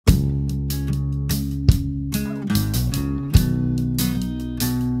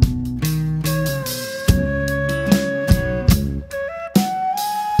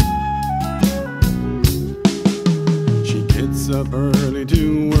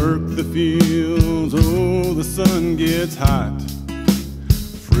hot.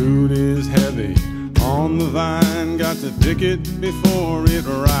 Fruit is heavy on the vine, got to pick it before it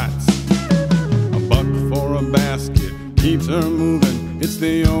rots. A buck for a basket keeps her moving, it's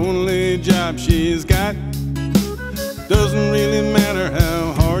the only job she's got. Doesn't really matter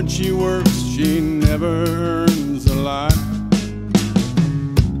how hard she works, she never earns a lot.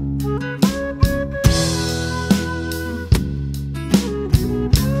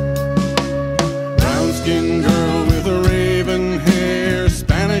 Brown-skinned girl with a raven hair,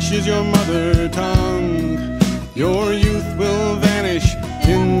 Spanish is your mother tongue. Your youth will vanish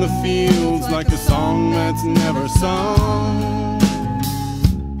in the fields like a song that's never sung.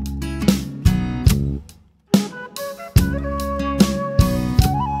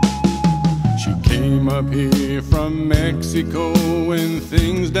 She came up here from Mexico when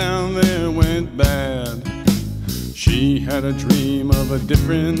things down there went bad. She had a dream of a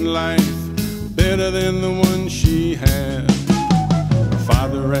different life, better than the one she had.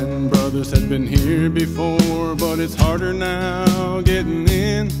 Father and brothers had been here before, but it's harder now getting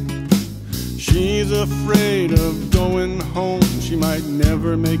in. She's afraid of going home, she might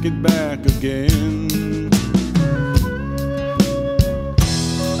never make it back again.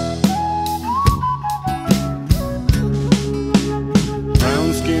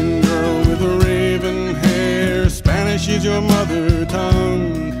 Brown-skinned girl with a raven hair, Spanish is your mother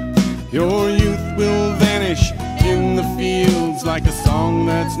tongue. Your youth will vanish in the fields like a song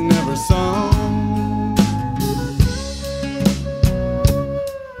that's never sung.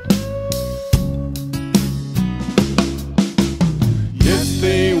 Yes,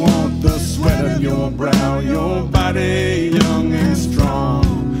 they want the sweat of your brow, your body young and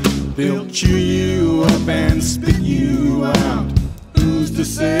strong. They'll chew you up and spit you out. Who's to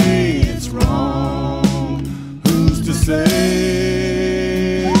say it's wrong? Who's to say?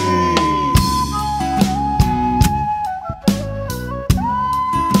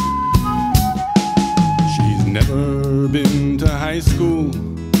 Never been to high school,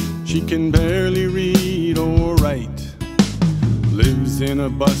 she can barely read or write. Lives in a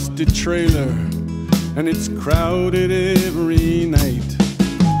busted trailer, and it's crowded every night.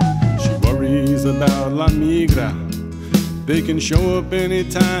 She worries about La Migra, they can show up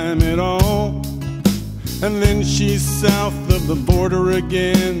anytime at all. And then she's south of the border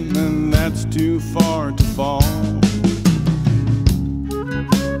again, and that's too far to fall.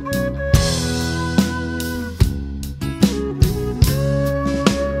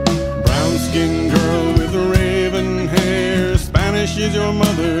 Brown-skinned girl with raven hair, Spanish is your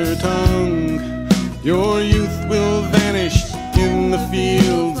mother tongue. Your youth will vanish in the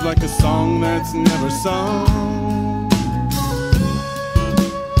fields like a song that's never sung.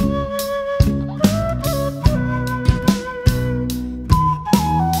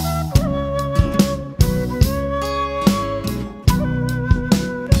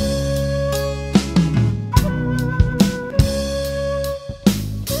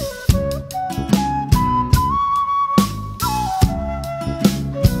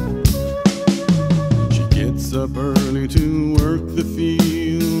 Up early to work the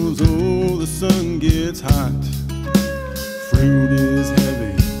fields, oh, the sun gets hot. Fruit is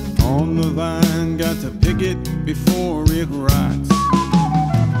heavy on the vine, got to pick it before